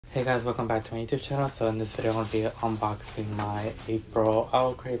Hey guys, welcome back to my YouTube channel. So in this video I'm going to be unboxing my April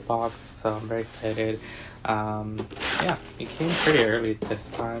owlcrate box. So I'm very excited. Yeah, it came pretty early this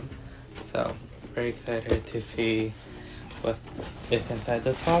time. So very excited to see what is inside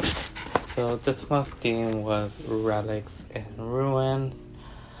this box. So this month's theme was relics and ruin.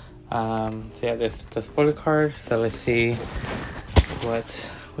 So yeah, this is the spoiler card. So let's see what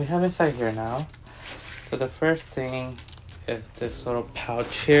we have inside here now. So the first thing is this little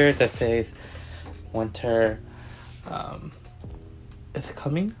pouch here that says winter is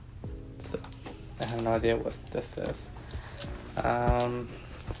coming. So I have no idea what this is.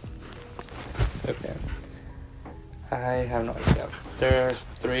 Okay, I have no idea. There's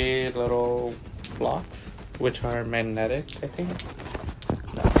 3 little blocks which are magnetic, I think.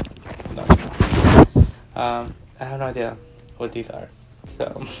 No. I have no idea what these are.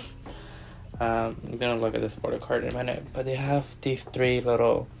 So I'm gonna look at this border card in a minute, but they have these 3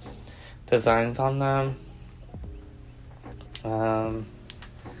 little designs on them. I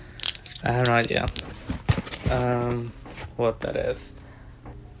have no idea what that is.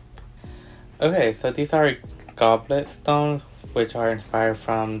 Okay, so these are goblet stones, which are inspired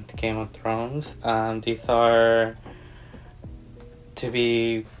from Game of Thrones. These are to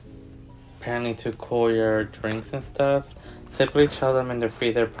be apparently to cool your drinks and stuff. Simply chill them in the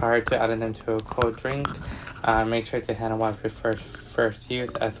freezer prior to adding them to a cold drink. Make sure to hand wash before first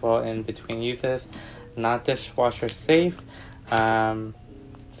use as well in between uses. Not dishwasher safe. So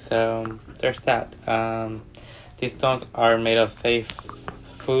there's that. These stones are made of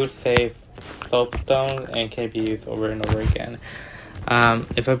food safe soapstone and can be used over and over again.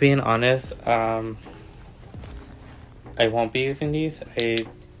 If I'm being honest, I won't be using these.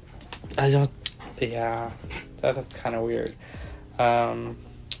 I don't. Yeah. That's kind of weird. I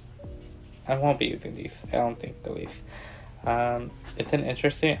won't be using these. I don't think, at least. It's an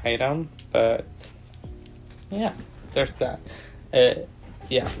interesting item, but yeah, there's that.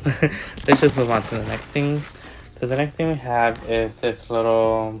 Yeah, let's just move on to the next thing. So the next thing we have is this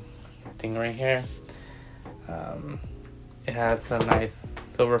little thing right here. It has a nice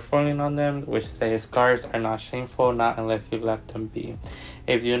silver foiling on them, which says scars are not shameful, not unless you let them be.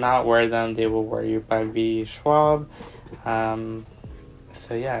 If you do not wear them, they will wear you, by V. Schwab. So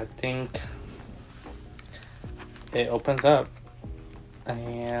yeah, I think it opens up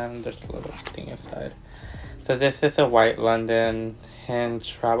and there's a little thing inside. So this is a white London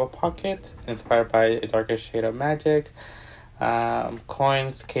hinge travel pocket inspired by a darker shade of magic.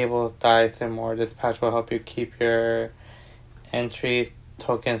 Coins, cables, dice, and more. This pouch will help you keep your entries,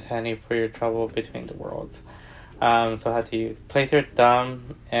 tokens handy for your travel between the worlds. So how to use. Place your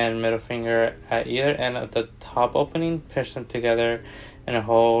thumb and middle finger at either end of the top opening. Push them together and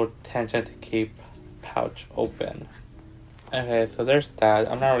hold tension to keep pouch open. Okay, so there's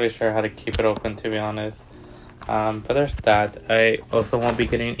that. I'm not really sure how to keep it open, to be honest. But there's that. I also won't be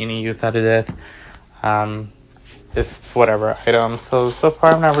getting any use out of this. It's whatever item. So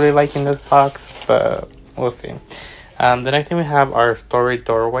far I'm not really liking this box, but we'll see. The next thing we have are story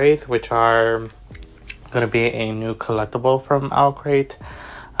doorways, which are going to be a new collectible from owlcrate.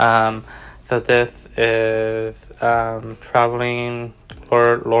 So this is traveling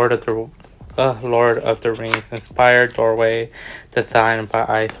Lord of the Rings inspired doorway designed by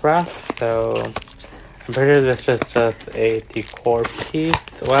Ice Raft. So I'm pretty sure this is just a decor piece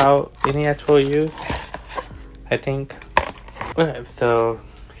without any actual use, I think. Okay, so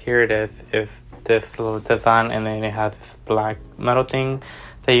here it is. It's this little design, and then it has this black metal thing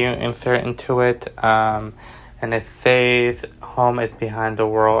that you insert into it, and it says home is behind the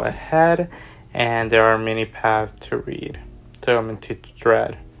world ahead, and there are many paths to read, to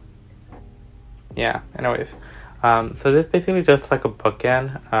dread. Yeah, anyways, so this is basically just like a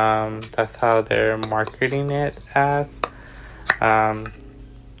bookend. That's how they're marketing it as.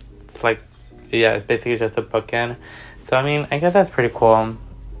 It's like, yeah, it's basically just a bookend. So I mean, I guess that's pretty cool.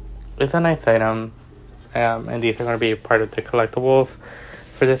 It's a nice item, and these are going to be part of the collectibles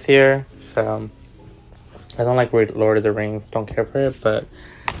for this year. So I don't like Lord of the Rings, don't care for it, but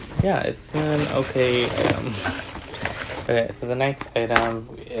yeah, it's an okay item. Okay, so the next item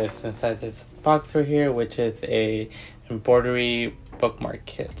is inside this box right here, which is a embroidery bookmark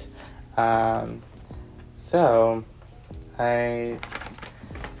kit. Yeah,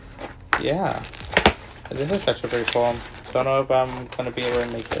 this is actually pretty cool. Don't know if I'm gonna be able to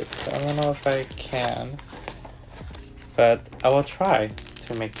make it. I don't know if I can, but I will try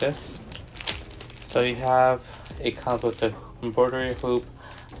to make this. So it comes with the embroidery hoop,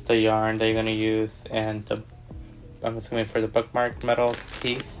 the yarn that you're gonna use, and I'm assuming for the bookmark metal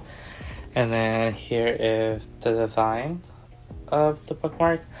piece. And then here is the design of the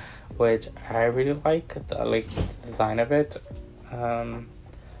bookmark, which I really like. I like the design of it.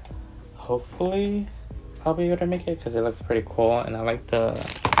 Hopefully I'll be able to make it because it looks pretty cool, and I like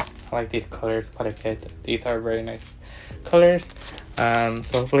these colors quite a bit. These are very nice colors. So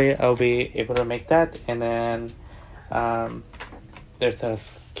hopefully I'll be able to make that. And then there's a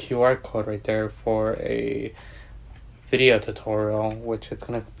QR code right there for a video tutorial, which is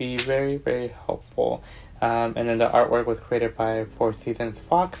going to be very, very helpful. And then the artwork was created by Four Seasons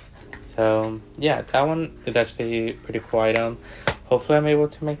Fox. So yeah, that one is actually a pretty cool item. Hopefully I'm able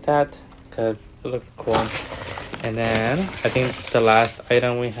to make that because it looks cool. And then I think the last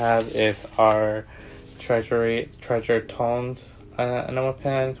item we have is our treasure tones enamel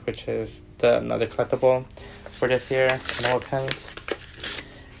pens, which is another collectible for this year, enamel pens.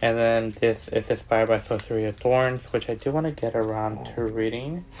 And then this is inspired by Sorcery of Thorns, which I do want to get around to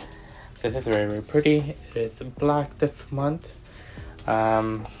reading. This is very, very pretty. It's black this month.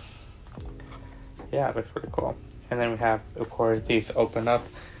 Yeah, it looks pretty cool. And then we have, of course, these open up,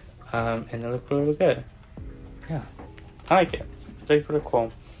 and they look really, really good. Yeah, I like it. It's really pretty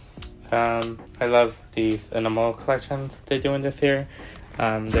cool. I love these enamel collections they're doing this year.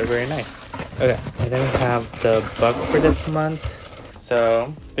 They're very nice. Okay, and then we have the book for this month.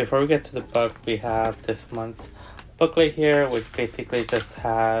 So before we get to the book, we have this month's booklet here, which basically just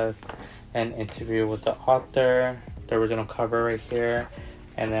has an interview with the author, the original cover right here,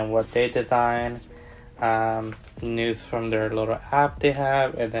 and then what they designed, news from their little app they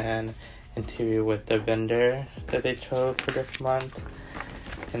have, and then interview with the vendor that they chose for this month.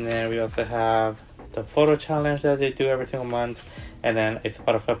 And then we also have the photo challenge that they do every single month, and then a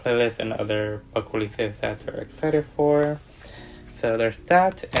Spotify playlist and other book releases that they're excited for. So there's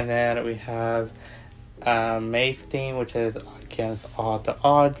that. And then we have May's theme, which is Against All the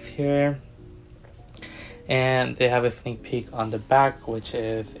Odds here. And they have a sneak peek on the back, which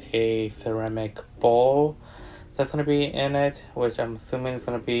is a ceramic bowl that's going to be in it, which I'm assuming is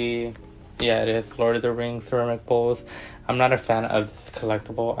going to be, yeah, it is Lord of the Rings ceramic bowls. I'm not a fan of this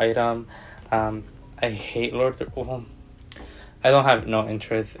collectible item. I hate Lord of the Rings. I don't have no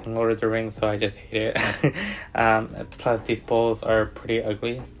interest in Lord of the Rings, so I just hate it. Plus, these bowls are pretty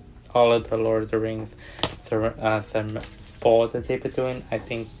ugly. All of the Lord of the Rings some bowl that they've been doing, I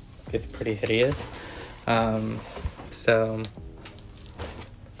think it's pretty hideous. So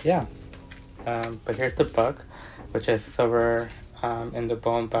yeah. But here's the book, which is Silver in the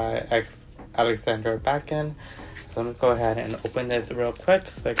Bone by Alexandra Bakken. So let me go ahead and open this real quick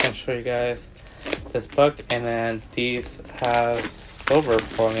so I can show you guys this book. And then these have silver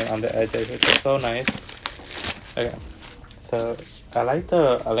foiling on the edges, which is so nice. Okay, so I like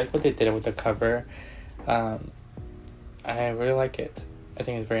what they did with the cover. I really like it. I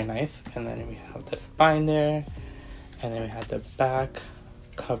think it's very nice. And then we have the spine there, and then we have the back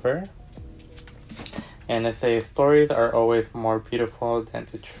cover. And it says stories are always more beautiful than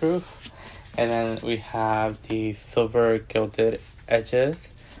the truth. And then we have the silver gilded edges,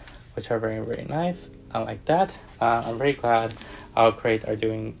 which are very, very nice. I like that. I'm very glad owlcrate are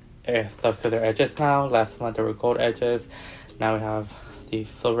doing stuff to their edges now. Last month there were gold edges. Now we have the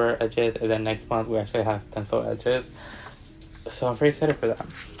silver edges, and then next month we actually have stencil edges. So I'm very excited for that.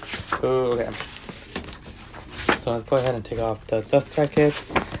 Ooh, okay. So let's go ahead and take off the dust jacket.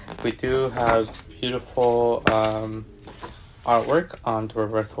 We do have beautiful artwork on the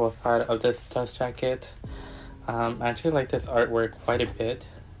reversible side of this dust jacket. I actually like this artwork quite a bit.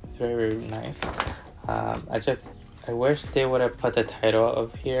 It's very, very nice. I wish they would have put the title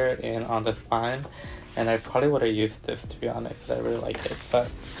of here in on the spine, and I probably would have used this, to be honest, because I really like it. But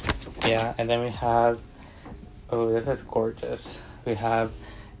yeah, and then we have, oh, this is gorgeous. We have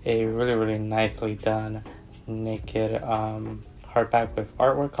a really, really nicely done naked hardback with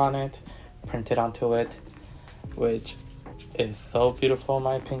artwork on it, printed onto it, which is so beautiful in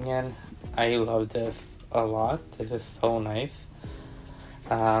my opinion. I love this a lot. This is so nice.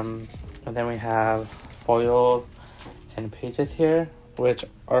 And then we have foil and pages here, which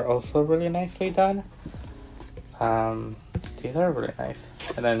are also really nicely done. These are really nice.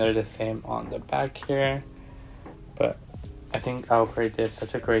 And then they're the same on the back here. But I think owlcrate did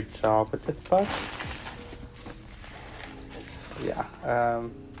such a great job with this book. Yeah,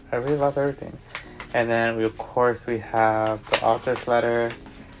 I really love everything. And then we, of course, we have the author's letter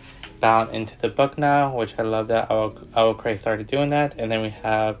bound into the book now, which I love that owlcrate started doing that. And then we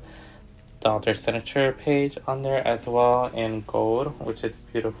have the author's signature page on there as well in gold, which is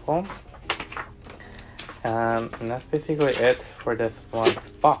beautiful. And that's basically it for this month's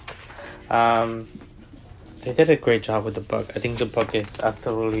box. They did a great job with the book. I think the book is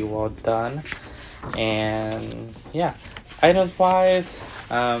absolutely well done. And yeah, items wise,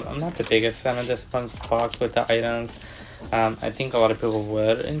 I'm not the biggest fan of this box with the items. I think a lot of people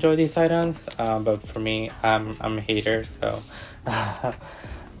would enjoy these items, but for me, I'm a hater, so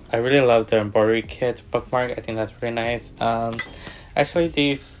I really love the embroidery kit bookmark. I think that's really nice. Actually,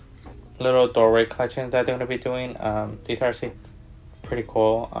 these little doorway collections that they're going to be doing, these are actually pretty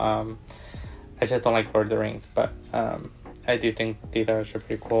cool. I just don't like Lord of the Rings, but I do think these are actually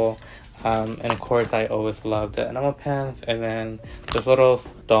pretty cool. And of course, I always love the enamel pens, and then those little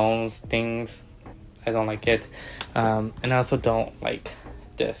stones things. I don't like it, and I also don't like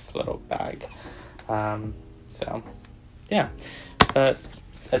this little bag. So yeah, but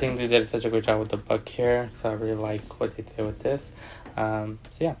I think they did such a good job with the book here, so I really like what they did with this. So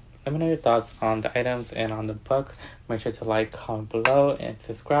yeah, let me know your thoughts on the items and on the book. Make sure to like, comment below, and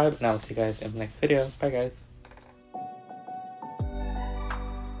subscribe, and I will see you guys in the next video. Bye guys.